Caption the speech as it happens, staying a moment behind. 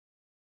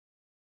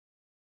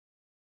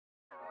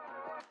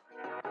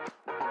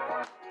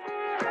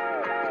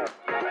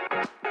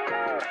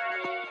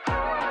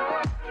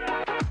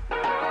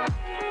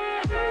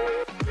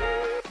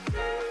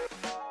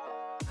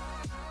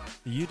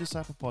You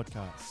Disciple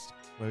podcast,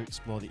 where we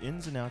explore the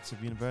ins and outs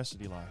of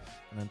university life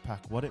and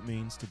unpack what it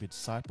means to be a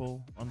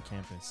disciple on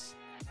campus.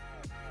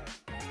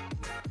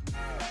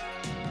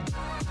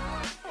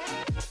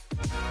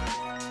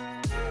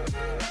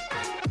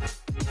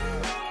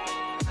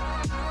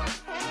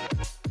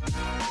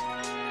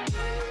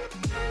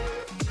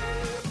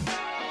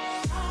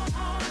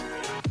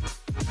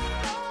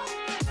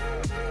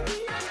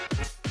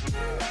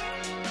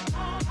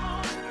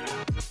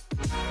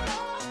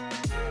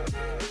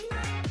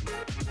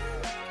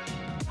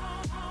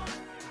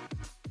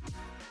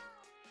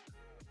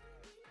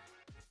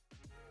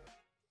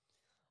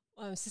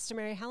 I'm Sister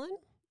Mary Helen.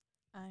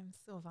 I'm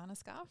Silvana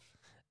Scarf.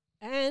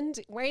 And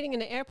waiting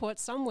in an airport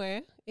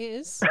somewhere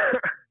is...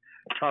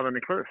 Father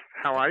Nicholas.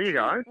 How are you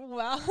guys?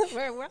 Well,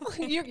 very well.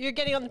 You're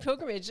getting on the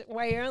pilgrimage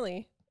way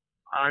early.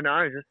 I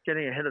know, just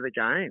getting ahead of the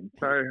game.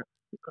 So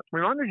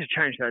we might need to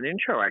change that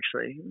intro,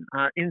 actually.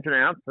 Ins and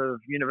outs of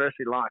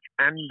university life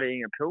and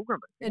being a pilgrim.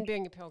 And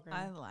being a pilgrim.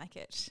 I like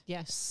it.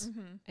 Yes.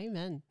 Mm-hmm.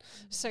 Amen.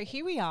 So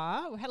here we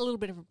are. We had a little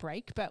bit of a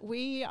break, but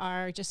we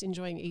are just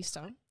enjoying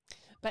Easter.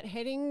 But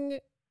heading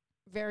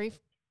very,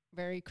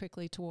 very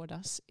quickly toward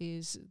us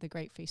is the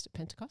Great Feast of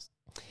Pentecost.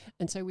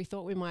 And so we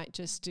thought we might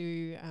just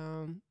do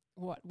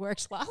what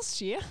worked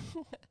last year,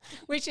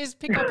 which is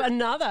pick up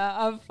another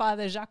of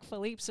Fr Jacques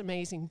Phillipe's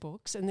amazing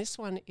books. And this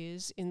one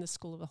is In the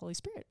School of the Holy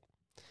Spirit.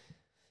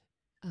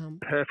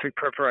 Perfect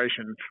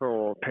preparation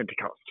for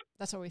Pentecost.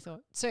 That's what we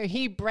thought. So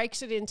he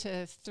breaks it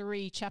into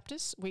 3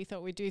 chapters. We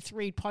thought we'd do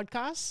 3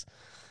 podcasts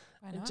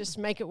and just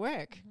make it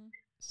work. Mm-hmm.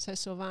 So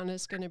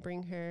Silvana's going to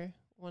bring her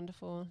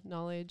wonderful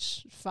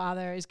knowledge.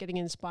 Father is getting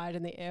inspired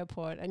in the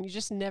airport, and you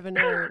just never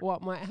know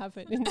what might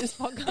happen in this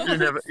podcast.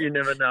 You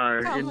never know.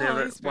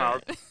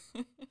 Well,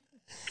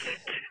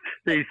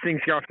 these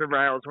things go off the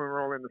rails when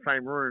we're all in the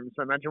same room.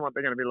 So imagine what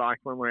they're going to be like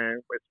when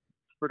we're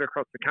spread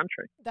across the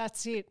country.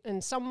 That's it.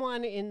 And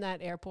someone in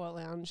that airport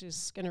lounge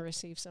is going to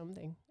receive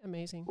something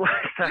amazing. Well,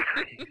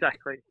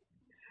 exactly.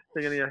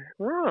 They're going to go,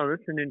 oh,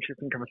 that's an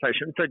interesting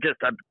conversation. So just,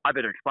 I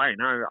better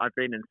explain. I've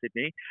been in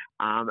Sydney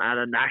at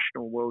a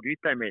National World Youth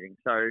Day meeting.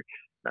 So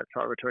that's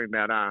why we're talking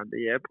about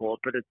the airport.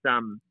 But it's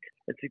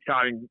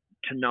exciting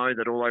to know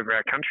that all over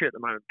our country at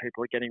the moment,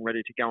 people are getting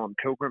ready to go on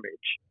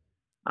pilgrimage.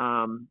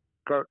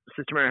 But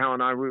Sister Mary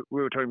Helen and I, we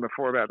were talking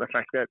before about the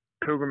fact that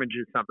pilgrimage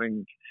is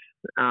something,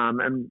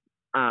 and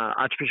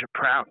Archbishop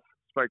Prowse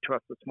spoke to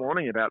us this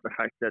morning about the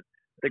fact that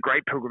the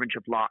great pilgrimage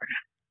of life.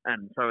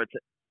 And so it's,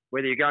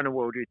 whether you're going to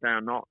World Youth Day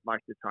or not, like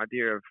this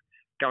idea of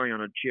going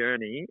on a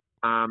journey,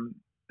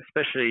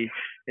 especially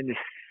in this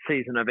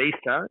season of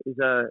Easter,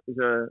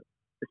 it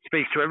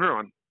speaks to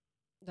everyone.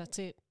 That's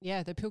it.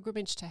 Yeah, the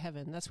pilgrimage to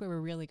heaven. That's where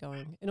we're really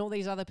going. And all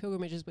these other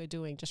pilgrimages we're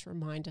doing just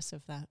remind us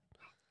of that.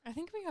 I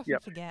think we often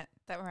forget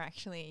that we're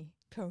actually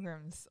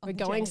pilgrims on we're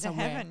the going journey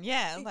somewhere. to heaven.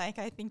 Yeah, like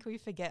I think we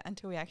forget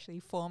until we actually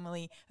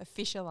formally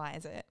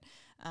officialize it,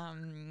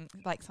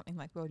 like something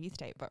like World Youth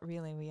Day, but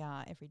really we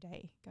are every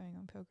day going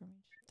on pilgrimage.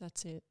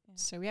 That's it. Yeah.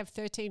 So we have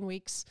 13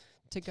 weeks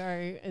to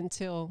go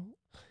until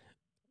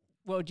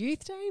World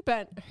Youth Day,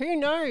 but who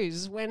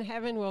knows when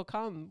heaven will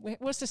come.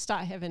 We'll just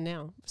start heaven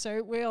now.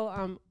 So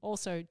we'll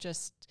also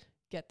just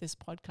get this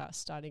podcast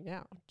starting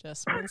now.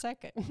 Just 1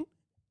 second.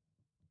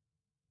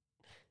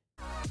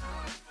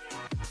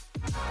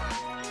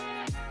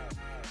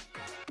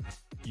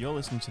 You're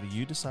listening to the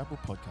You Disciple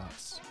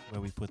podcast,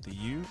 where we put the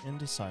you in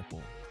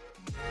disciple.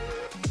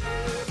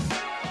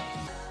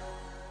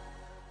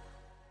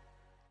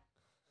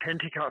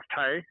 Pentecost,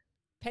 hey?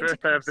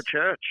 Birthday of the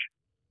church.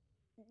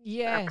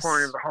 Yes.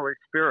 Outpouring of the Holy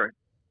Spirit.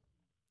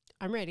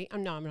 I'm ready.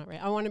 I'm not ready.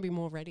 I want to be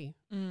more ready.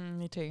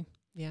 Me too.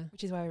 Yeah.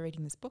 Which is why we're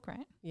reading this book,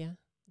 right? Yeah.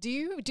 Do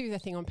you do the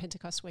thing on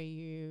Pentecost where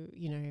you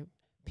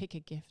pick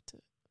a gift?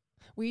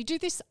 Well, you do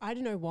this, I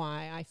don't know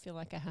why, I feel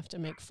like I have to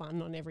make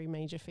fun on every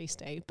major feast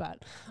day,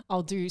 but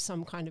I'll do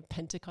some kind of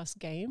Pentecost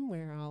game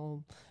where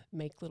I'll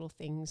make little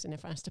things and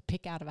everyone has to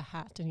pick out of a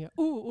hat and you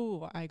go,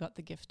 ooh, I got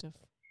the gift of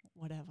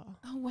whatever.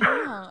 Oh,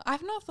 wow.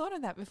 I've not thought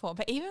of that before,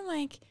 but even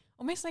like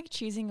almost like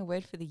choosing a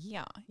word for the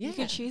year. Yeah. You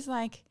could choose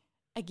like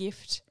a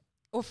gift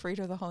or fruit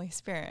of the Holy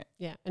Spirit.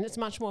 Yeah, and it's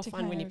much more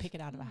fun when you pick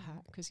it out of a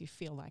hat because you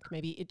feel like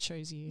maybe it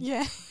shows you.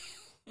 Yeah.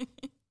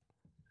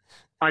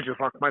 I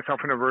just locked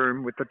myself in a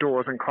room with the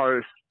doors and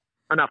closed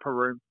an upper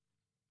room.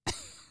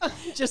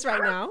 Just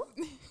right now?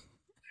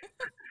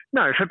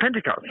 No, for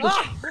Pentecost.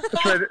 That's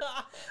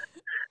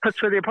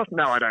where the apostle.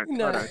 No, I don't.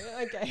 No, I don't.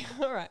 Okay,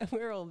 all right.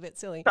 We're all a bit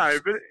silly. No,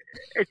 but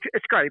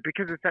it's great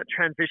because it's that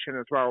transition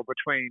as well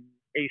between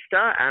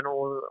Easter and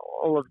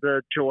all of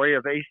the joy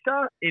of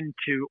Easter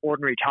into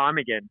ordinary time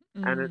again.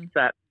 And it's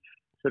that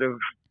sort of,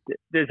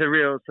 there's a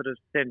real sort of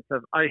sense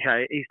of,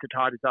 okay, Easter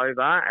tide is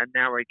over and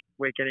now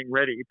we're getting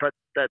ready. But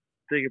that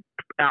the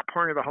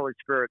outpouring of the Holy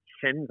Spirit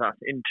sends us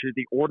into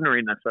the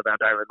ordinariness of our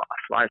daily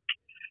life. Like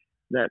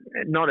that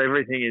not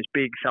everything is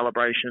big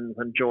celebrations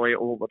and joy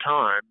all the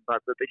time,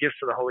 but that the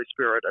gifts of the Holy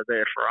Spirit are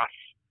there for us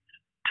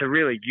to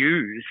really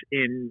use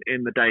in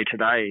the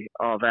day-to-day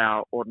of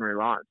our ordinary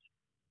lives.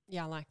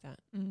 Yeah, I like that.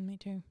 Me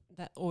too.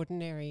 That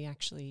ordinary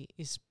actually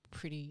is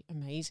pretty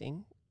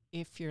amazing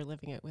if you're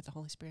living it with the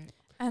Holy Spirit.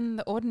 And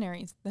the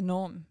ordinary is the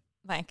norm.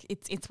 Like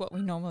it's what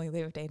we normally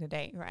live day to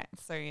day, right?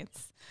 So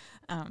it's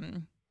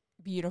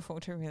beautiful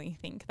to really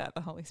think that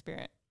the Holy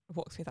Spirit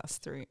walks with us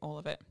through all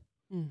of it.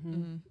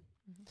 Mm-hmm.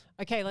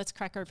 Okay, let's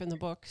crack open the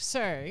book.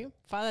 So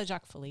Fr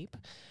Jacques Phillipe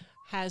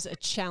has a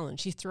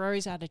challenge. He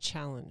throws out a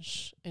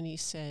challenge, and he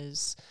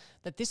says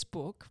that this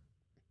book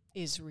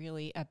is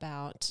really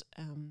about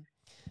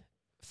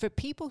for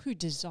people who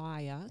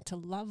desire to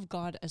love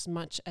God as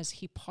much as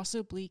he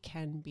possibly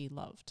can be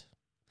loved.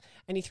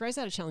 And he throws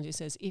out a challenge. He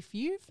says, if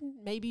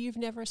maybe you've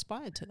never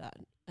aspired to that,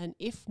 and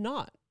if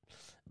not,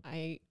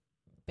 I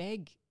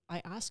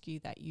ask you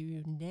that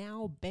you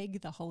now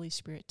beg the Holy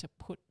Spirit to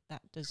put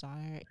that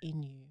desire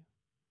in you,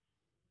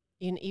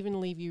 and even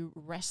leave you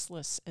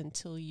restless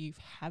until you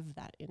have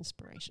that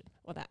inspiration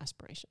or that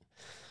aspiration.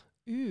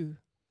 Ooh,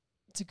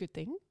 it's a good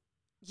thing.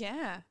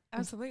 Yeah,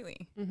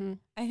 absolutely. Mm-hmm.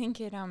 I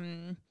think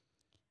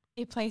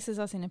it places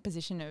us in a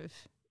position of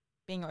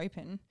being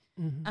open,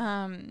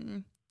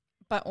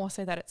 but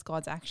also that it's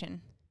God's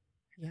action.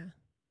 Yeah.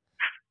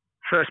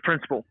 First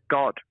principle,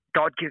 God.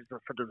 God gives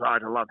us a desire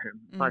to love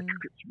him. Like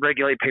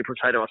regularly people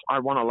say to us, I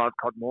want to love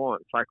God more.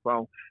 It's like,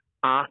 well,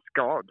 ask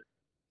God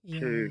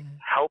to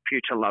help you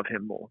to love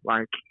him more.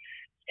 Like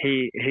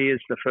he is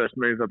the first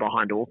mover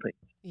behind all things,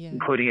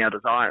 including our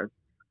desires.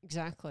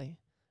 Exactly.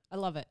 I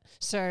love it.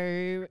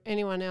 So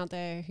anyone out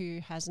there who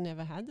has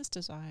never had this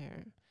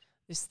desire,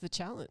 this is the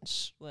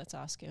challenge. Let's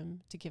ask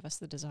him to give us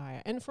the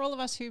desire. And for all of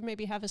us who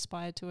maybe have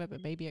aspired to it,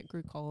 but maybe it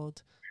grew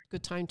cold,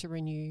 good time to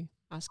renew.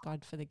 Ask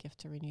God for the gift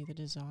to renew the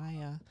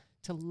desire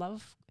to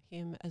love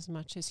him as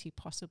much as he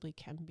possibly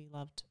can be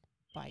loved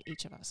by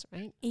each of us,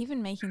 right?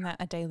 Even making that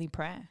a daily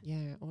prayer.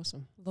 Yeah,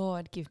 awesome.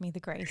 Lord, give me the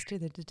grace to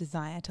the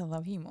desire to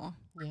love you more.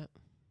 Yeah,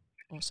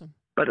 awesome.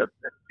 But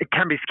it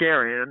can be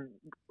scary. And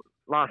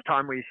last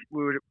time we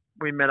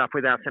met up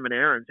with our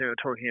seminarians, we were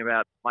talking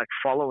about like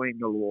following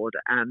the Lord,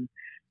 and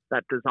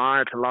that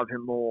desire to love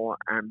him more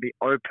and be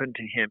open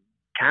to him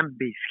can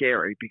be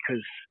scary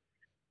because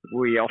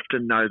we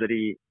often know that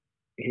he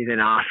then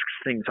asks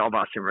things of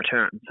us in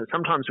return. So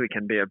sometimes we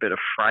can be a bit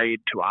afraid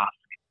to ask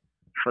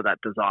for that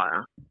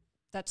desire.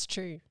 That's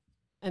true.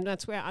 And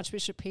that's where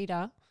Archbishop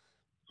Peter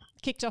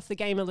kicked off the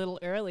game a little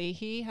early.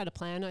 He had a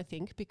plan, I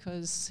think,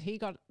 because he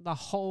got the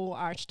whole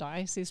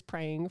archdiocese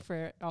praying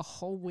for a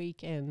whole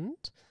weekend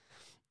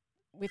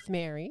with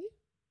Mary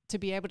to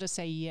be able to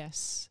say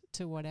yes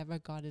to whatever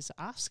God is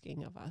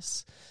asking of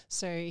us.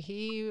 So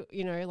he,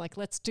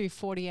 let's do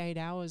 48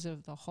 hours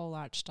of the whole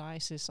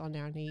archdiocese on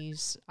our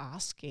knees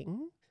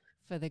asking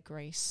for the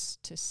grace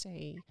to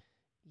say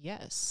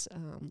yes,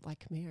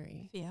 like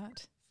Mary.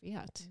 Fiat.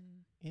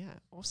 Yeah,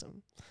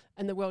 awesome.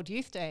 And the World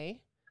Youth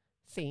Day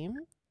theme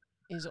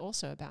is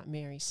also about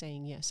Mary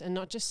saying yes, and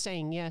not just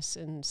saying yes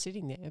and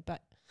sitting there,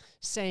 but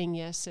saying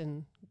yes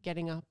and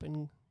getting up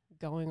and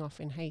going off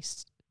in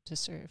haste to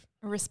serve.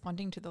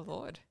 Responding to the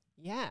Lord.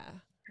 Yeah.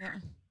 Yeah.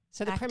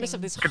 So the premise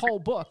of this whole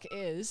book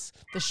is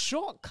the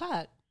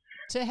shortcut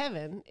to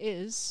heaven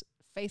is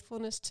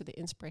faithfulness to the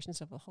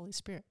inspirations of the Holy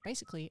Spirit.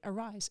 Basically,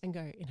 arise and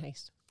go in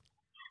haste.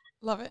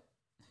 Love it.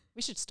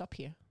 We should stop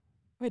here.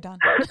 We're done.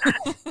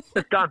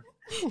 It's done.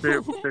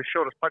 The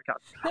shortest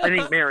podcast. I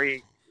think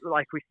Mary,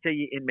 like we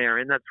see in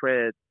Mary, and that's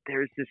where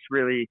there is this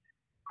really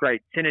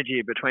great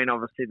synergy between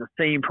obviously the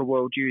theme for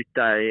World Youth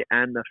Day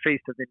and the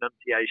Feast of the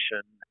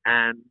Annunciation,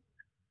 and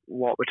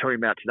what we're talking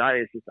about today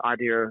is this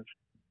idea of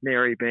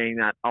Mary being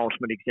that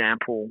ultimate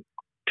example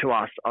to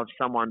us of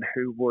someone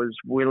who was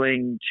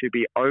willing to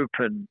be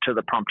open to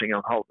the prompting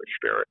of the Holy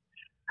Spirit.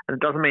 And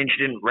it doesn't mean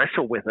she didn't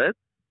wrestle with it,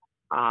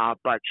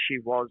 but she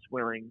was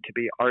willing to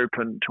be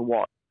open to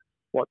what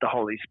the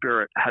Holy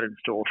Spirit had in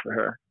store for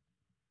her.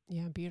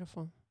 Yeah,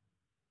 beautiful.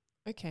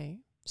 Okay,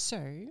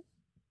 so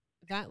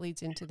that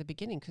leads into the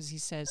beginning because he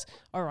says,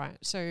 all right,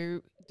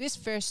 so this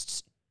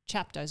first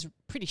chapter is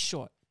pretty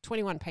short,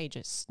 21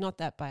 pages, not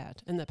that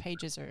bad, and the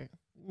pages are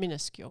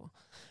minuscule.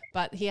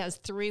 But he has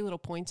 3 little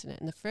points in it.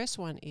 And the first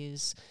one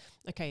is,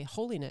 okay,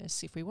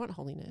 holiness. If we want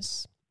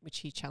holiness, which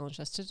he challenged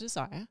us to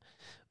desire,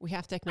 we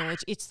have to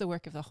acknowledge it's the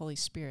work of the Holy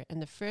Spirit.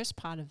 And the first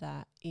part of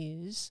that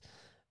is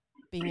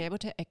being able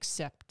to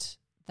accept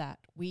that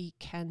we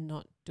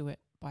cannot do it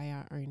by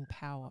our own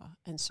power.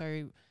 And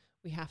so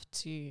we have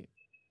to,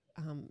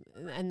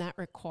 and that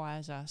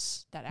requires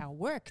us that our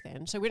work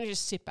then, so we don't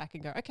just sit back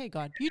and go, okay,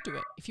 God, you do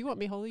it. If you want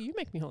me holy, you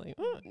make me holy.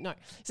 Oh, no.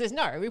 He says,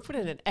 no, we put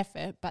in an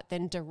effort, but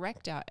then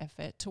direct our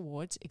effort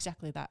towards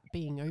exactly that,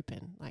 being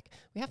open. Like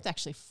we have to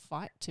actually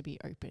fight to be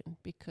open,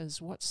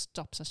 because what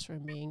stops us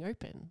from being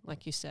open?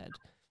 Like you said,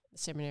 the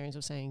seminarians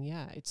were saying,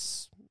 yeah,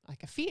 it's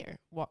like a fear.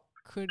 What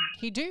could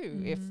he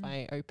do if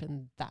I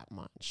open that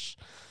much?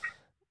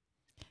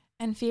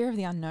 And fear of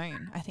the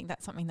unknown. I think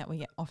that's something that we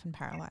get often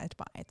paralyzed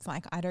by. It's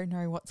like, I don't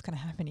know what's going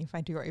to happen if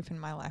I do open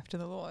my life to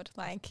the Lord.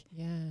 Like,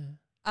 and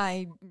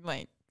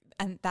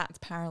that's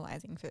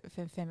paralyzing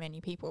for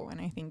many people.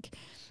 And I think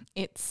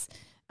it's,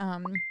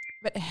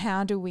 but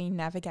how do we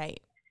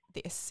navigate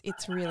this?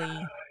 It's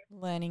really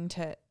learning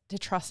to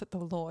trust that the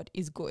Lord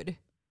is good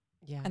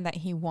Yeah. and that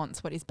he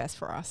wants what is best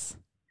for us,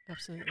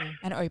 Absolutely.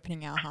 and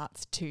opening our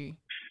hearts to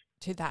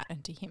that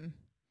and to him.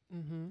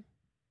 Mm-hmm.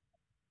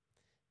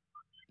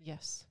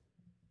 Yes.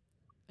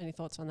 Any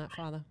thoughts on that,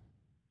 Father?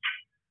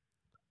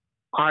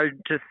 I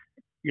just,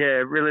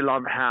 really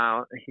love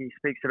how he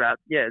speaks about,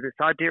 this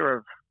idea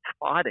of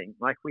fighting.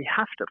 Like, we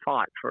have to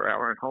fight for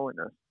our own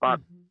holiness, but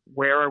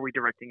where are we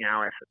directing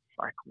our efforts?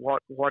 Like,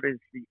 what is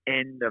the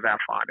end of our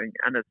fighting?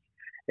 And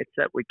it's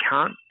that we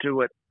can't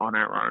do it on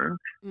our own.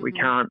 Mm-hmm.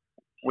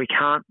 We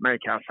can't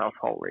make ourselves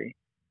holy,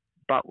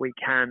 but we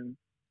can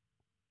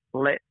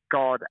let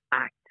God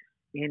act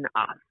in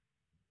us.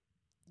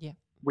 Yeah.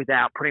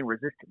 Without putting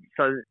resistance.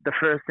 So the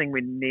first thing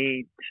we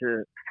need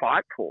to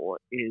fight for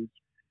is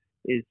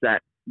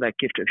that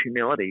gift of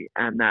humility,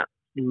 and that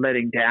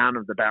letting down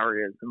of the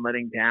barriers, and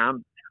letting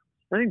down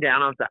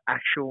of the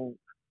actual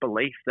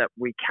belief that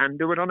we can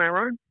do it on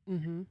our own,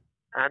 Mm-hmm.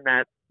 and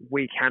that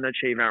we can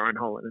achieve our own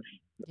holiness.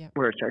 Yeah.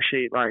 Where it's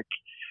actually like,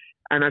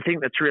 and I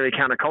think that's really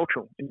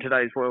countercultural in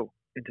today's world,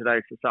 in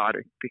today's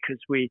society, because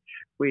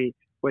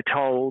we're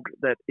told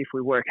that if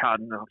we work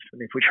hard enough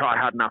and if we try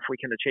hard enough, we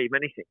can achieve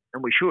anything,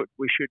 and we should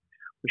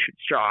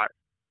strive.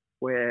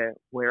 Where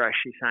we're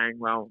actually saying,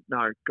 well,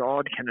 no,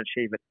 God can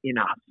achieve it in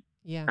us,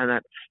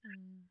 and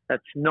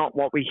that's not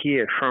what we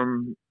hear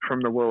from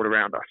the world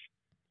around us.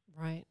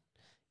 Right.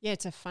 Yeah,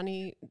 it's a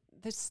funny.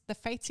 The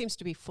faith seems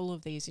to be full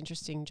of these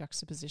interesting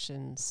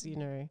juxtapositions. You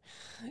know,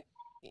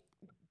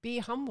 be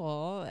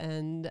humble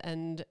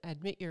and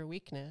admit your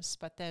weakness,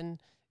 but then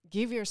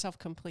give yourself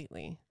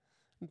completely.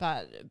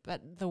 But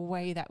the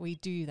way that we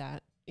do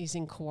that is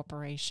in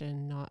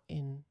cooperation, not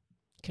in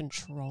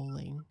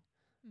controlling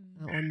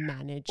or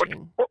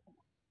managing.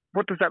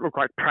 What does that look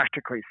like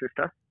practically,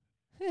 sister?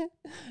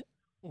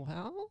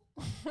 Well,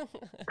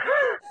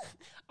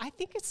 I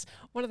think it's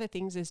one of the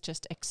things is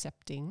just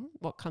accepting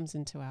what comes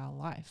into our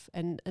life.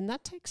 And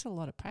that takes a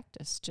lot of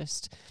practice.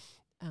 Just,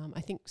 I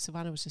think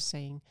Silvana was just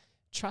saying,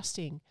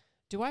 trusting,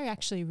 do I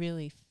actually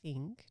really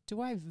think,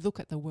 do I look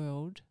at the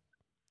world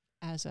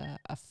as a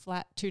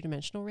flat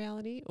two-dimensional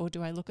reality, or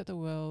do I look at the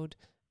world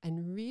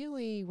and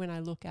really when I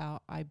look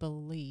out, I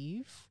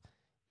believe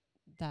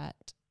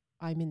that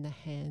I'm in the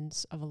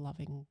hands of a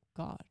loving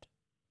God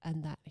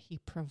and that he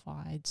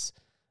provides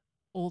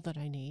all that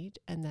I need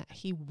and that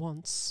he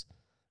wants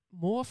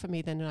more for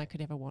me than I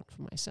could ever want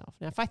for myself.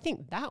 Now, if I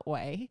think that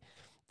way,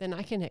 then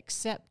I can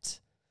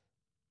accept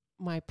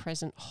my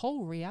present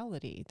whole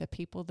reality, the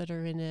people that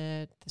are in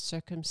it, the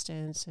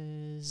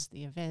circumstances,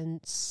 the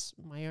events,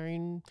 my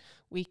own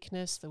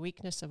weakness, the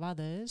weakness of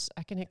others.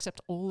 I can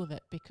accept all of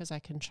it because I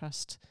can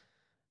trust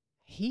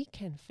he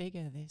can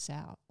figure this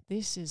out.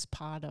 This is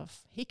part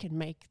of, he can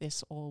make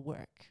this all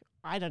work.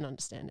 I don't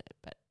understand it,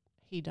 but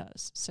he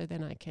does. So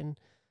then I can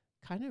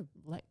kind of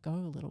let go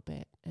a little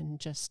bit and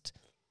just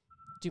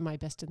do my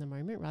best in the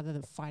moment rather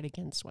than fight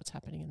against what's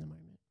happening in the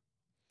moment.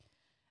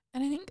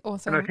 And I think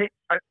also... And I think...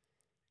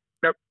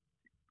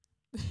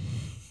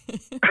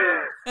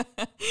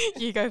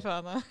 You go,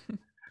 Father.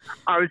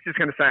 I was just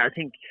going to say, I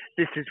think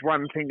this is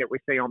one thing that we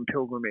see on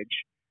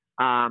pilgrimage,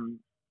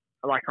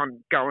 like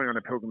on going on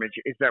a pilgrimage,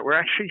 is that we're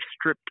actually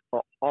stripped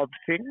of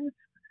things.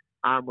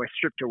 We're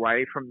stripped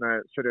away from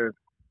the sort of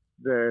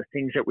the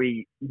things that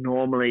we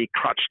normally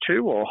clutch to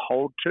or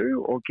hold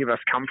to or give us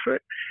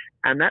comfort,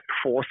 and that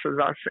forces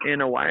us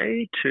in a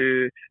way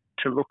to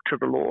look to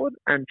the Lord.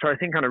 And so I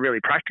think on a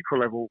really practical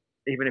level,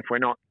 even if we're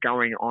not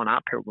going on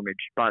our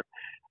pilgrimage, but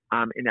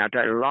in our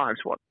daily lives,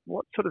 what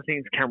sort of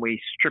things can we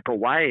strip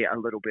away a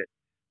little bit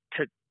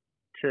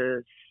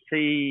to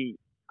see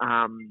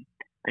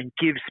and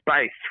give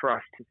space for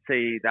us to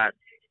see that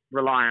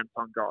reliance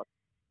on God?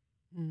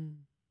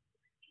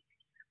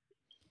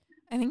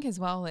 I think as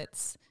well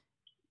it's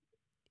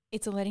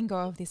a letting go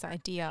of this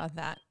idea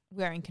that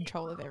we're in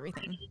control of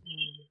everything.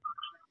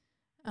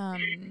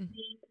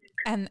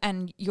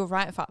 And you're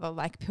right, Father,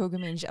 like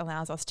pilgrimage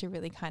allows us to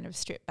really kind of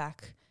strip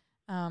back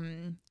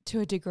to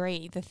a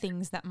degree the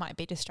things that might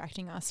be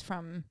distracting us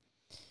from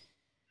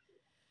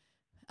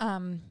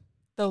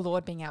the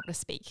Lord being able to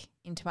speak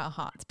into our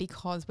hearts,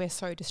 because we're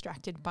so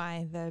distracted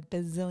by the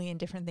bazillion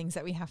different things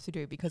that we have to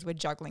do because we're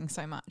juggling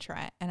so much,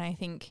 right? And I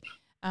think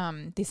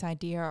this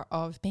idea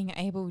of being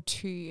able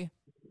to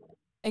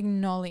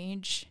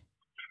acknowledge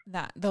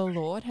that the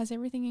Lord has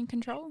everything in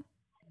control,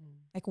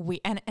 like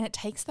and it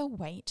takes the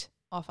weight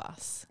off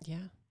us.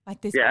 Yeah.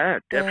 Like this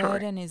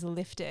burden is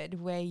lifted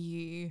where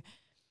you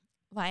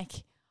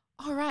like,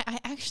 all right, I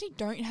actually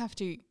don't have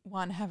to,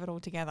 one, have it all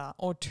together,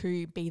 or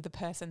two, be the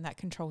person that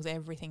controls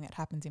everything that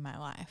happens in my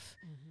life.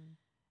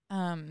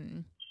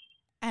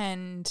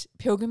 And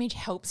pilgrimage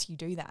helps you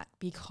do that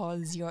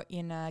because you're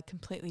in a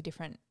completely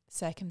different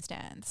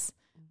circumstance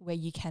where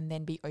you can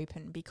then be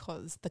open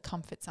because the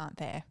comforts aren't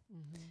there.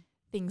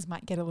 Things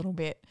might get a little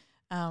bit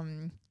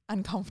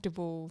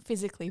uncomfortable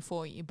physically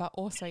for you, but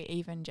also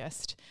even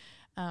just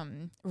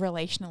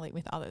relationally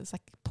with others,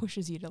 like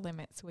pushes you to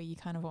limits where you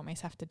kind of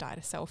almost have to die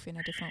to self in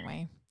a different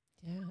way.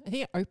 Yeah, I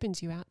think it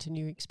opens you out to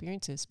new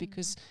experiences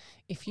because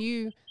if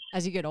you,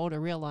 as you get older,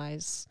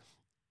 realize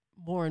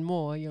more and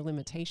more your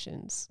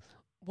limitations,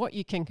 what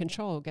you can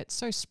control gets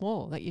so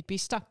small that you'd be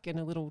stuck in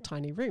a little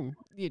tiny room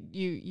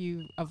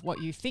you of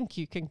what you think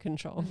you can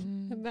control.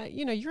 And that,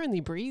 you're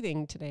only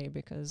breathing today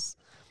because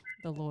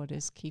the Lord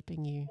is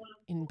keeping you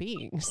in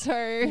being.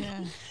 So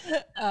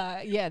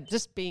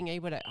just being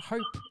able to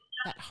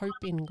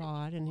hope in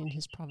God and in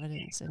his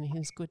providence and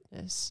his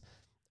goodness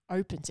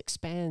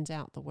expands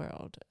out the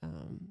world,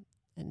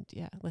 and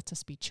lets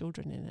us be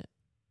children in it.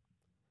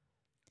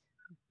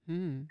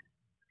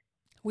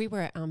 We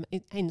were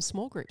in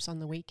small groups on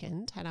the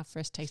weekend, had our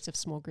first taste of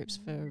small groups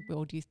for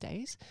World Youth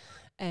Days,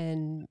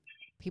 and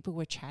people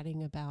were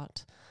chatting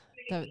about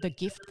the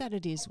gift that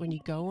it is when you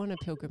go on a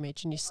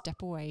pilgrimage and you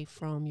step away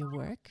from your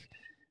work,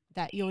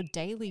 that your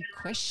daily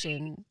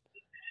question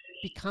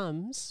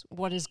becomes,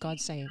 what is God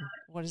saying?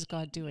 What is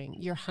God doing?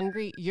 You're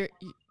hungry. The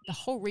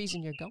whole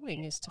reason you're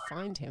going is to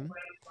find him.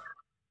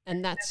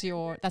 And that's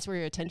where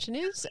your attention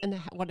is, and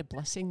what a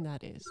blessing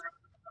that is.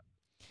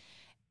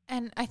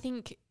 And I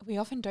think we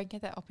often don't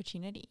get that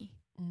opportunity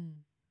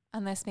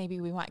unless maybe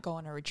we might go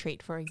on a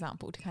retreat, for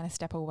example, to kind of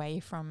step away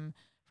from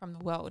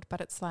the world. But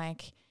it's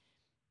like,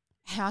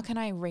 how can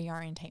I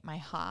reorientate my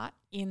heart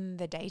in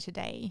the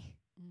day-to-day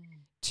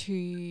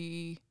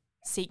to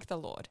seek the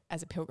Lord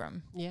as a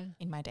pilgrim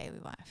in my daily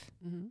life?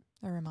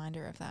 A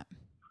reminder of that.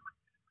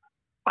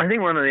 I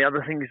think one of the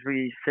other things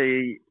we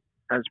see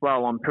as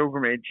well on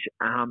pilgrimage,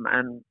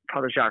 and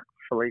Fr Jacques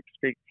Phillipe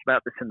speaks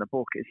about this in the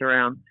book, is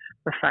around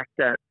the fact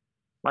that,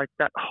 like,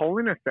 that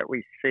holiness that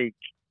we seek,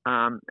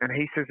 and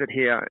he says it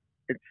here,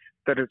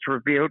 it's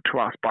revealed to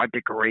us by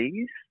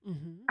degrees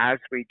as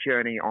we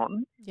journey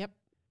on. Yep.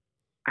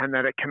 And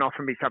that it can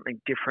often be something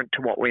different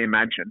to what we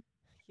imagine.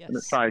 Yes. And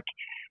it's like,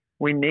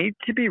 we need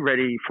to be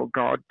ready for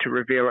God to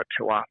reveal it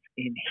to us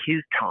in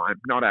his time,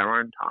 not our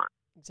own time.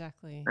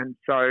 Exactly. And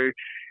so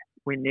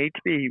we need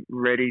to be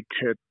ready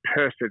to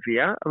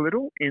persevere a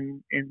little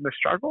in the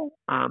struggle.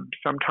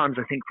 Sometimes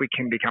I think we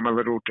can become a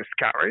little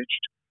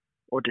discouraged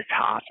or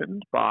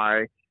disheartened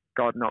by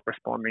God not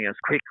responding as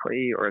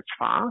quickly or as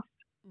fast.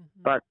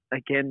 But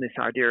again, this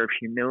idea of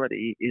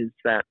humility is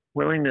that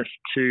willingness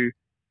to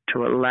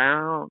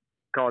allow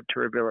God to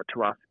reveal it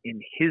to us in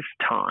his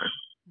time,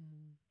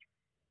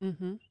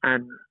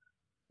 and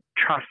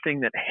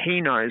trusting that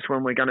he knows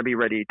when we're going to be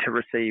ready to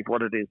receive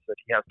what it is that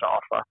he has to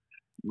offer,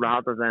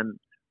 rather than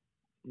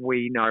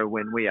we know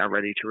when we are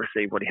ready to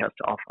receive what he has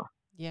to offer.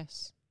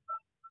 Yes.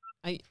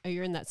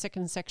 You're in that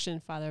second section,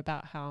 Father,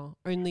 about how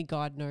only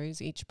God knows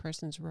each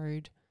person's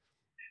road.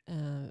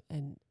 So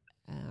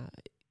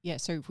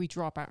if we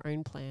draw up our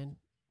own plan,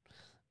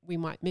 we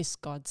might miss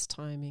God's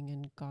timing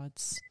and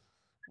God's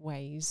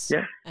ways,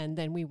 and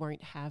then we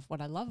won't have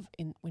what I love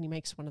when he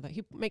makes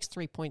he makes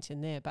 3 points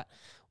in there, but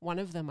one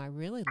of them I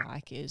really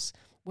like is,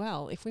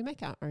 well, if we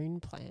make our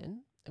own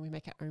plan and we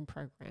make our own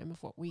program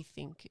of what we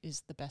think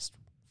is the best,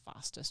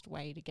 fastest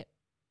way to get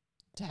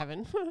to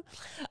heaven,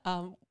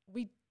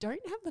 we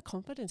don't have the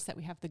confidence that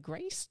we have the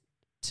grace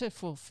to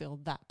fulfill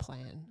that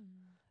plan.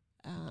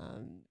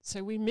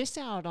 So we miss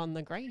out on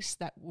the grace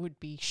that would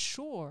be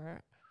surely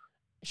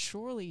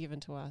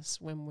given to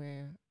us when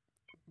we're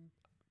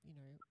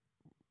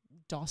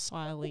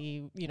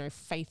docilely,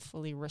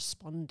 faithfully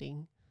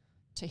responding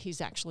to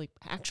his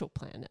actual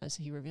plan as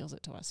he reveals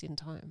it to us in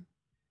time.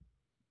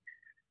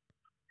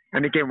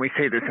 And again, we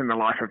see this in the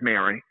life of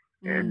Mary,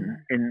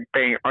 in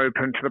being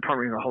open to the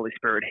promise of the Holy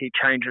Spirit. He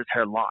changes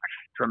her life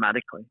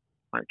dramatically.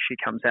 Like, she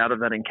comes out of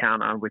that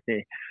encounter with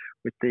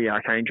the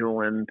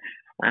archangel, and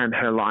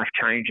her life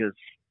changes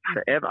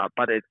forever.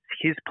 But it's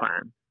his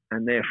plan,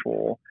 and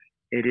therefore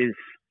it is.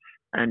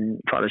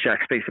 And Father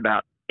Jacques speaks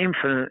about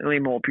infinitely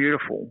more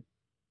beautiful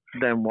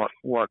than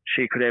what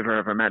she could ever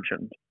have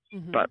imagined.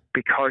 But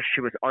because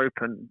she was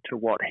open to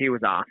what he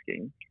was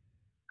asking,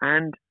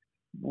 and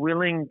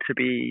willing to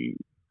be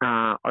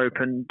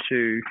open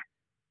to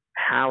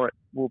how it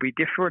will be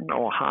different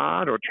or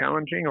hard or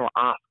challenging, or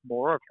ask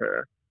more of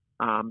her,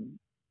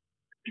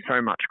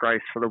 so much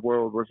grace for the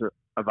world was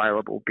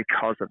available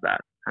because of that.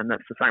 And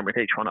that's the same with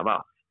each one of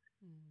us.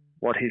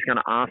 What he's going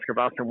to ask of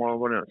us and what he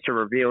wants to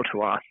reveal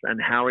to us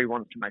and how he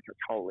wants to make us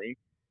holy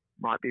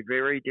might be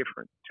very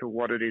different to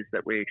what it is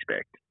that we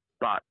expect,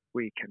 but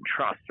we can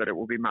trust that it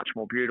will be much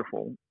more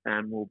beautiful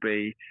and will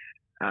be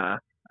an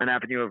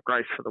avenue of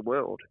grace for the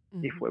world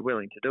if we're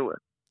willing to do it.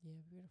 Yeah,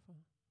 beautiful.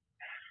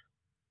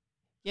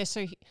 Yeah,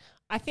 so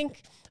I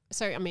think,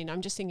 I mean,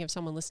 I'm just thinking of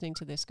someone listening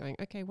to this going,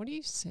 okay, what are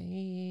you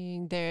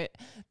saying there?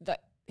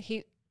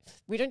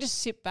 We don't just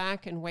sit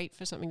back and wait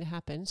for something to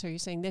happen. So you're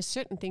saying there's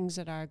certain things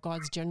that are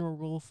God's general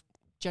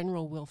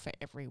will for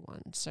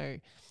everyone. So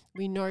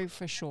we know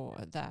for sure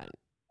that,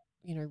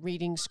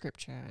 reading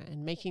scripture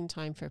and making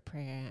time for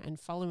prayer and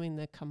following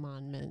the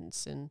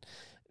commandments, and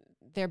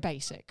they're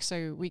basic.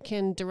 So we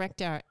can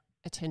direct our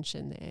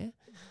attention there.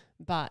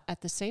 But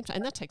at the same time,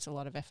 and that takes a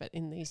lot of effort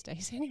in these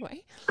days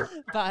anyway,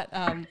 but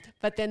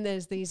then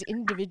there's these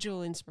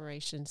individual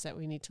inspirations that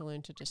we need to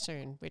learn to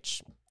discern,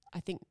 which I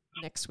think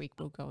next week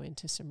we'll go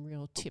into some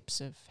real tips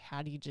of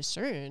how do you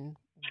discern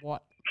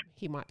what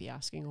he might be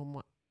asking or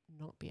what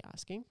not be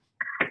asking.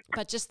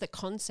 But just the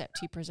concept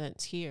he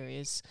presents here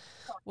is,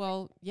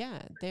 well, yeah,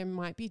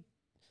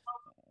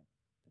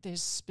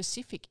 there's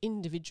specific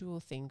individual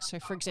things. So,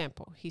 for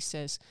example, he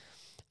says,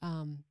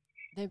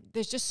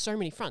 there's just so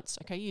many fronts.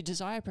 Okay, you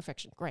desire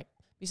perfection, great.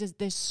 He says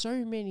there's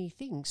so many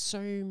things, so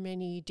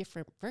many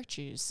different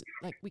virtues.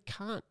 Like we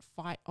can't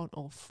fight on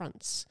all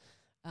fronts,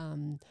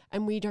 and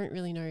we don't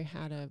really know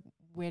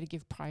where to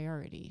give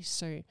priority.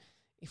 So,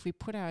 if we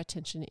put our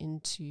attention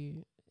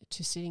into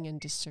sitting and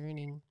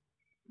discerning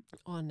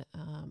on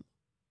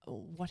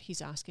what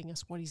he's asking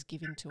us, what he's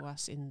giving to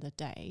us in the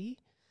day,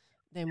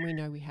 then we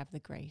know we have the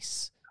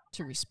grace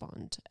to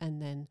respond.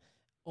 And then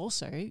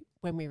also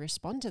when we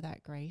respond to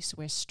that grace,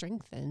 we're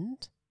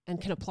strengthened and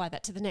can apply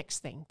that to the next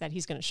thing that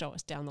he's going to show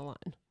us down the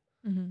line.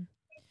 Mm-hmm.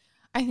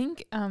 I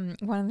think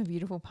one of the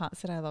beautiful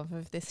parts that I love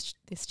of this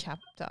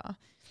chapter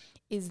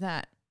is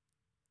that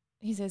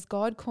he says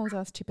God calls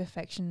us to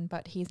perfection,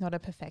 but he's not a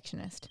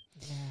perfectionist.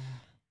 Yeah.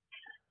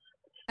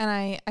 And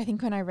I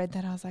think when I read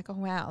that, I was like, oh,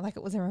 wow. Like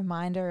it was a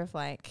reminder of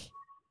like,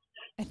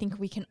 I think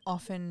we can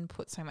often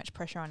put so much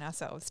pressure on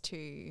ourselves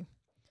to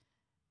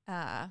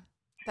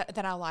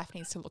that our life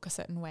needs to look a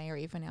certain way, or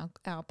even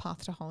our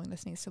path to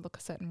holiness needs to look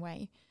a certain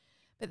way.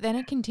 But then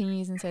it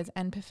continues and says,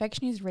 and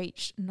perfection is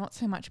reached not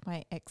so much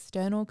by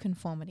external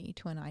conformity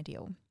to an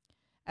ideal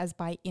as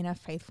by inner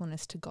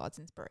faithfulness to God's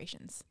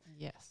inspirations.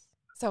 Yes.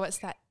 So it's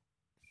that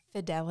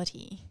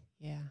fidelity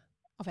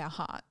of our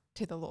heart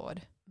to the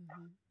Lord,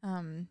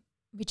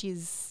 which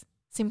is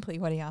simply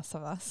what he asks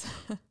of us.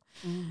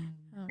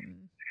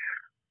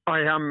 I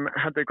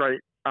had the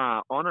great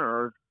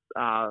honour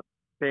of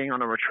being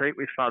on a retreat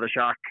with Fr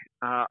Jacques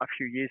a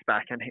few years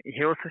back, and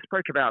he also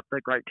spoke about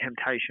the great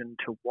temptation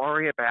to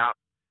worry about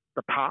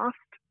the past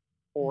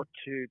or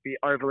to be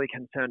overly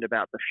concerned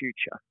about the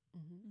future.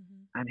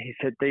 And he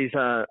said these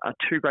are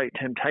two great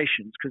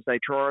temptations because they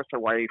draw us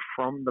away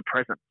from the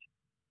present.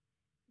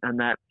 And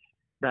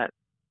that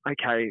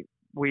okay,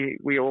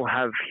 we all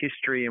have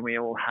history and we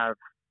all have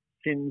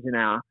sins in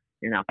our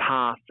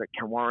past that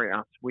can worry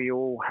us. We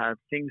all have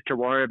things to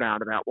worry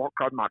about what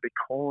God might be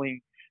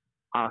calling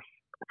us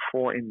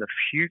for in the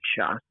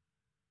future.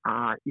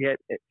 Yet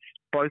it's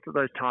both of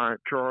those times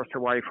draw us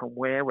away from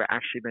where we're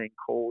actually being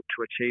called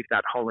to achieve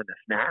that holiness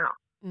now,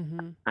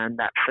 and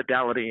that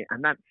fidelity,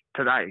 and that's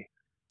today.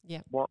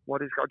 Yeah.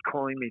 What is God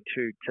calling me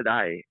to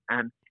today?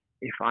 And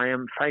if I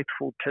am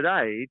faithful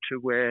today to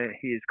where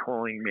he is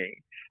calling me,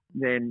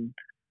 then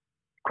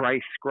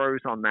grace grows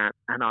on that,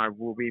 and I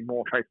will be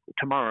more faithful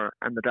tomorrow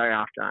and the day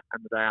after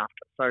and the day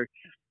after. So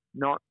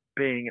not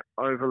being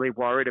overly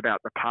worried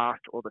about the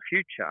past or the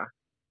future,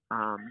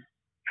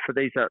 for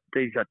these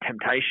are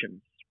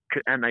temptations,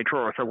 and they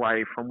draw us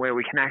away from where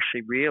we can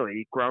actually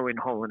really grow in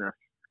holiness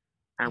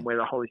and where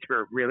the Holy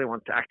Spirit really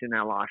wants to act in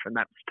our life, and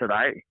that's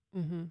today.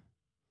 Mm-hmm.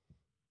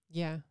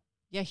 Yeah.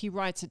 Yeah, he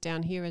writes it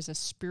down here as a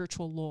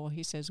spiritual law.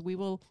 He says,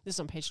 this is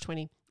on page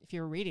 20, if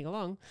you're reading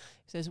along,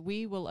 he says,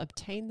 we will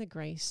obtain the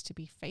grace to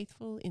be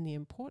faithful in the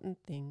important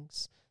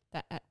things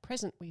that at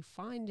present we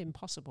find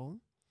impossible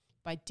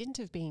by dint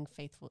of being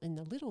faithful in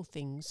the little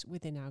things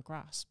within our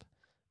grasp,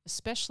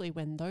 especially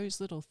when those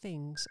little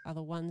things are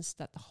the ones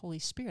that the Holy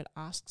Spirit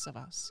asks of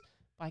us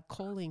by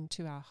calling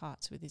to our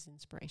hearts with his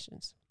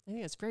inspirations. I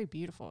think it's very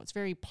beautiful. It's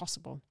very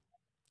possible.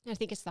 And I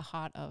think it's the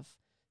heart of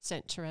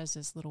St.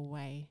 Teresa's little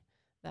way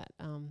that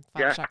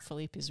Fr Jacques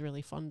Phillipe is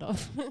really fond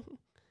of.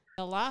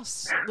 The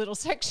last little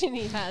section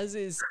he has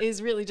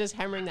is really just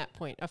hammering that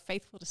point of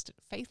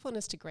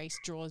faithfulness to grace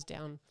draws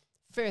down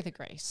further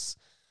grace.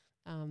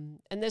 And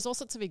there's all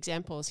sorts of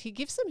examples. He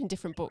gives them in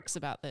different books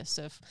about this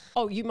of,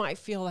 you might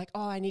feel like,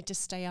 I need to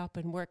stay up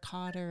and work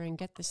harder and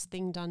get this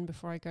thing done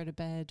before I go to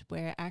bed,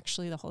 where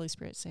actually the Holy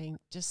Spirit's saying,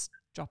 just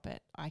drop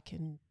it. I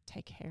can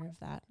take care of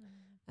that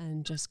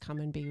and just come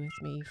and be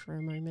with me for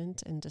a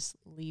moment and just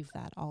leave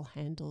that. I'll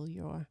handle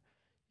your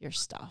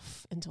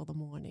stuff until the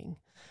morning.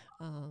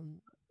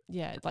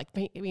 Like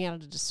being able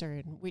to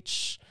discern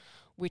which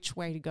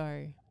way to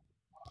go.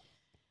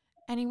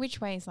 And in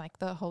which ways, like,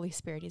 the Holy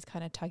Spirit is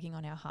kind of tugging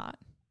on our heart.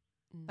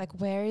 Like,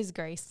 where is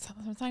grace?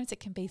 Sometimes it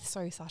can be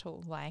so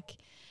subtle, like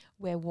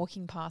we're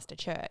walking past a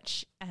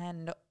church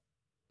and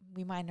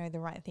we might know the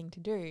right thing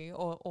to do,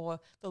 or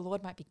the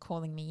Lord might be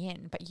calling me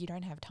in, but you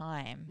don't have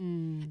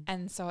time.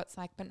 And so it's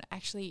like, but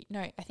actually,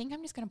 no, I think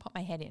I'm just going to pop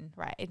my head in,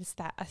 right? It's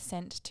that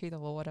assent to the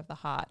Lord of the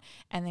heart,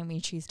 and then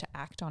we choose to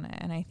act on it.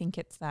 And I think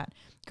it's that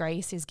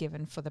grace is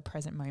given for the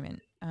present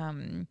moment.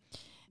 And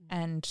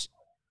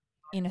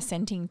in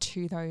assenting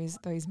to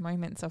those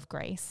moments of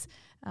grace,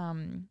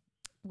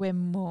 we're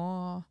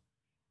more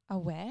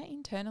aware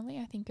internally,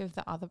 I think, of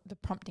the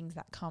promptings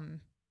that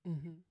come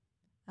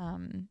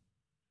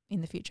in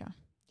the future.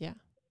 Yeah.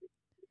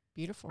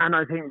 Beautiful. And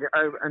I think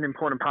an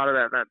important part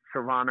of that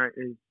Silvana,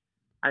 is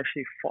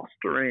actually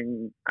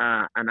fostering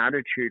an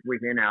attitude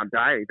within our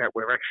day that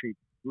we're actually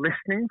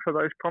listening for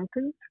those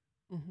promptings.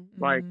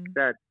 Like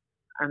that.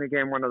 And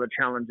again, one of the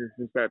challenges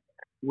is that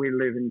we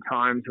live in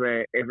times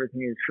where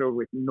everything is filled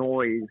with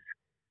noise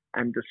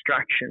and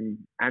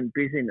distraction and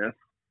busyness,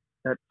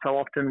 that so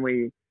often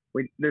we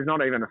there's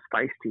not even a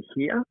space to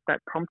hear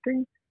that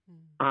prompting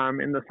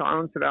in the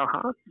silence of our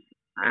hearts.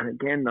 And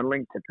again, the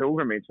link to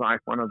pilgrimage,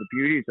 like one of the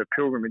beauties of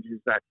pilgrimage is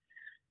that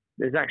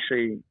there's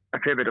actually a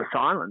fair bit of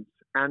silence.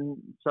 And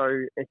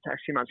so it's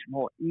actually much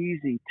more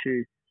easy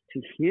to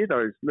hear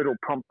those little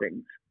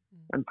promptings.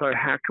 And so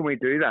how can we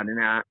do that in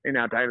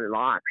our daily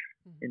life,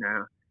 in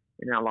our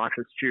life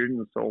as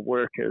students or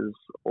workers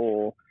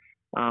or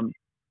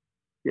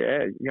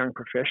young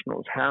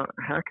professionals? How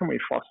can we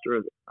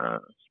foster a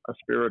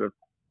spirit of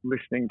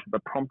listening to the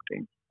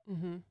prompting?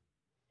 Mm-hmm.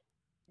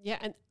 Yeah,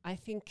 and I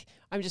think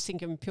I'm just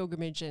thinking of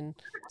pilgrimage, and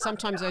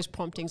sometimes those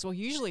promptings, or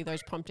usually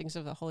those promptings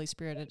of the Holy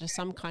Spirit, are just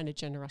some kind of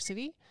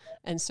generosity,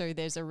 and so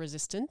there's a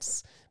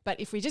resistance. But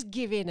if we just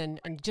give in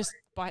and just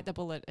bite the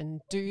bullet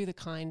and do the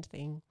kind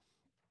thing,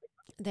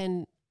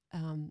 then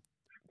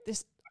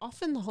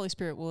often the Holy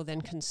Spirit will then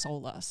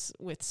console us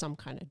with some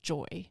kind of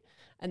joy,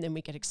 and then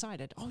we get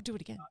excited. Oh, do it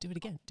again, do it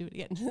again, do it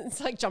again.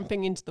 It's like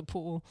jumping into the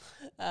pool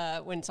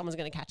when someone's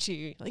going to catch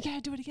you. Like,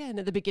 yeah, do it again.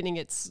 At the beginning,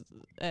 it's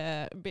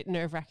a bit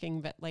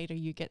nerve-wracking, but later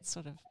you get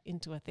sort of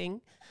into a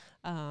thing.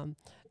 And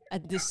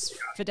this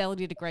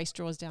fidelity to grace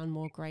draws down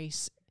more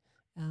grace.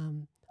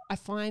 I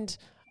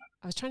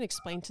was trying to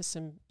explain to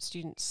some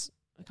students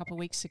a couple of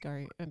weeks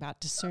ago about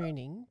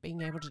discerning,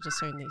 being able to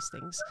discern these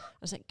things. I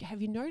was like,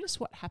 have you noticed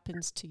what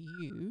happens to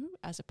you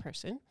as a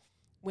person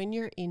when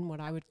you're in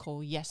what I would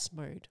call yes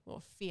mode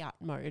or fiat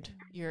mode?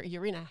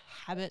 You're in a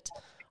habit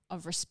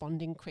of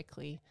responding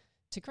quickly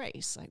to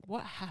grace. Like,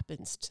 what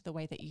happens to the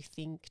way that you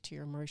think, to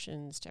your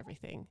emotions, to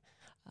everything?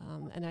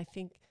 And I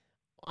think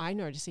I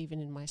notice even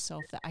in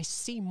myself that I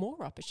see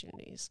more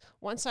opportunities.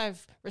 Once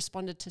I've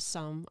responded to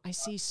some, I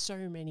see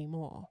so many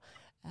more.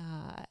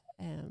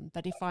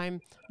 But if I'm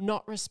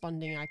not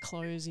responding, I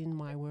close in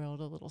my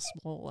world a little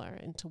smaller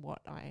into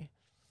what I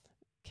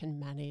can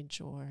manage,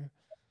 and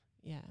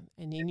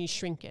then you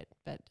shrink it.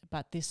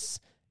 But this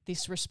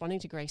responding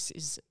to grace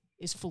is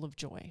full of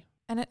joy.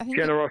 And I think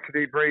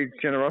generosity breeds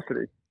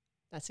generosity.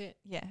 That's it.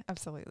 Yeah,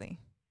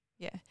 absolutely.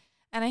 Yeah,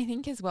 and I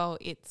think as well,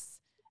 it's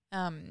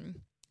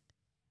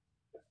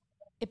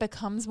it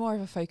becomes more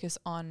of a focus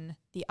on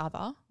the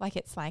other. Like,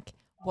 it's like,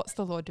 what's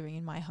the Lord doing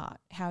in my heart?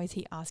 How is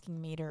he asking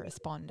me to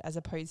respond, as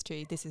opposed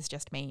to this is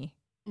just me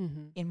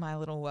in my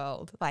little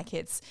world? Like,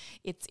 it's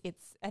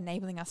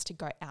enabling us to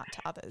go out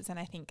to others. And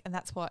I think, and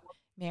that's what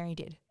Mary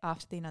did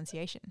after the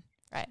Annunciation,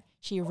 right?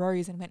 She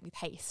arose and went with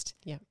haste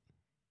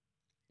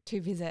to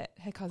visit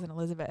her cousin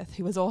Elizabeth,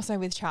 who was also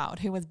with child,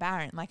 who was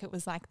barren. Like, it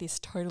was like this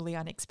totally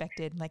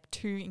unexpected, like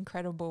two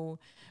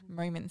incredible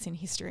moments in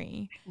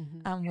history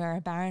where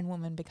a barren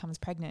woman becomes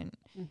pregnant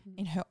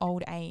in her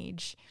old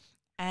age,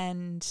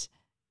 and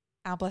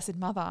our Blessed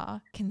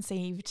Mother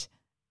conceived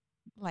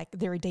like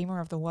the Redeemer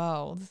of the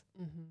world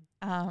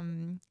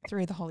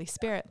through the Holy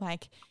Spirit.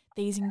 Like,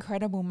 these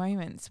incredible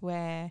moments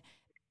where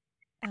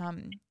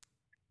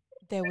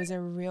there was a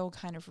real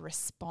kind of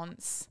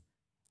response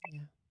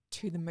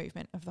to the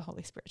movement of the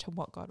Holy Spirit, to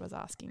what God was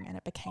asking, and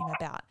it became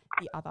about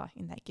the other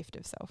in that gift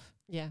of self.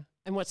 Yeah.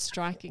 And what's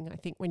striking, I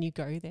think, when you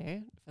go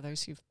there, for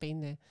those who've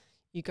been there,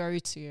 you go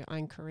to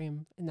Ein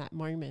Karim in that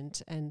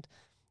moment, and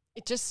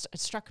it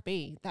struck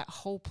me, that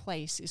whole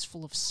place is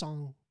full of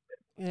song.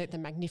 You know, the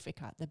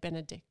Magnificat, the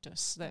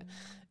Benedictus,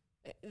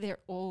 they're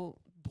all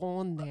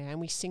born there,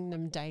 and we sing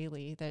them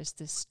daily. There's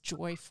this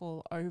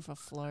joyful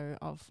overflow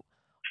of,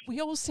 we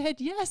all said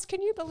yes.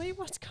 Can you believe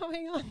what's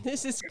going on?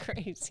 This is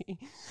crazy.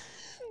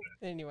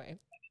 Anyway,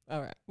 all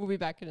right, we'll be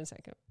back in a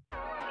second.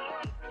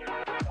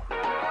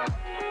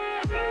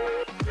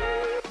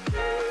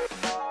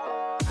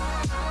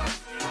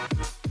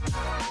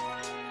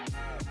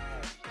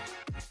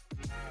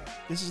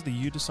 This is the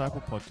You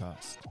Disciple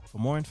podcast. For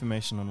more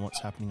information on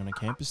what's happening on a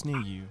campus near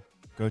you,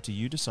 go to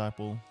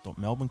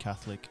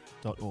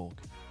youdisciple.melbournecatholic.org.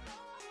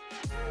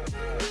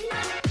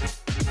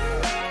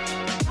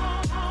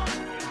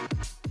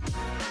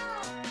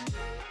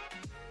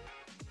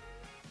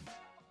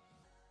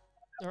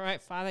 All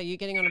right, Father, you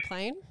getting on a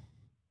plane?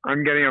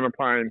 I'm getting on a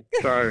plane,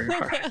 so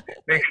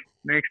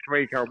next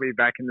week I'll be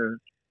back in the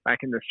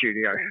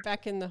studio.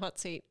 Back in the hot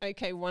seat.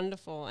 Okay,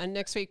 wonderful. And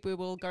next week we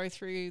will go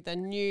through the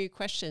new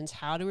questions.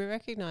 How do we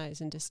recognize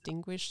and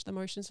distinguish the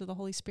motions of the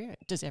Holy Spirit?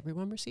 Does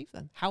everyone receive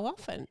them? How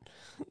often?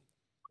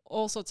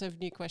 All sorts of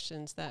new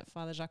questions that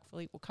Father Jacques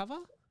Phillipe will cover.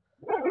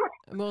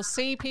 And we'll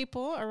see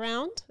people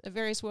around at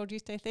various World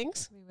Youth Day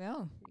things. We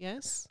will.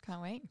 Yes.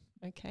 Can't wait.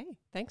 Okay.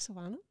 Thanks,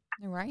 Silvana.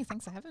 No worries.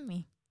 Thanks for having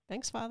me.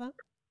 Thanks, Father.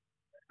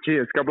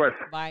 Cheers. God bless.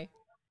 Bye.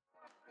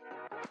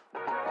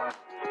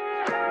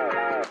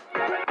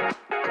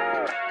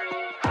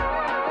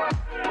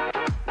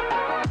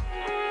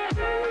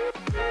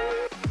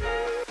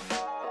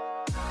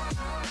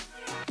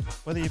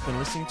 Whether you've been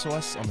listening to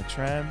us on the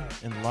tram,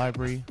 in the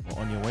library, or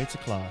on your way to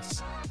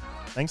class,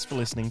 thanks for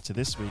listening to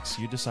this week's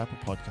You Disciple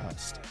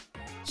podcast.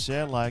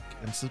 Share, like,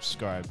 and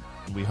subscribe,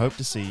 and we hope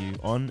to see you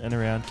on and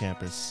around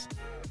campus.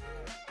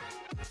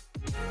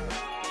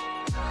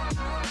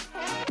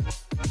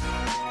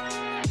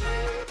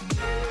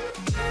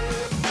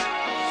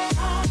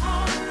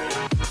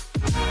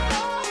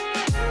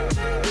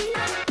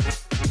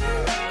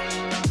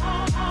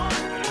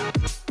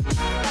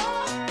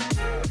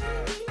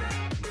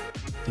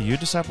 The You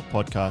Disciple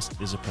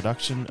podcast is a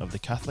production of the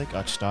Catholic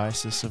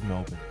Archdiocese of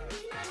Melbourne.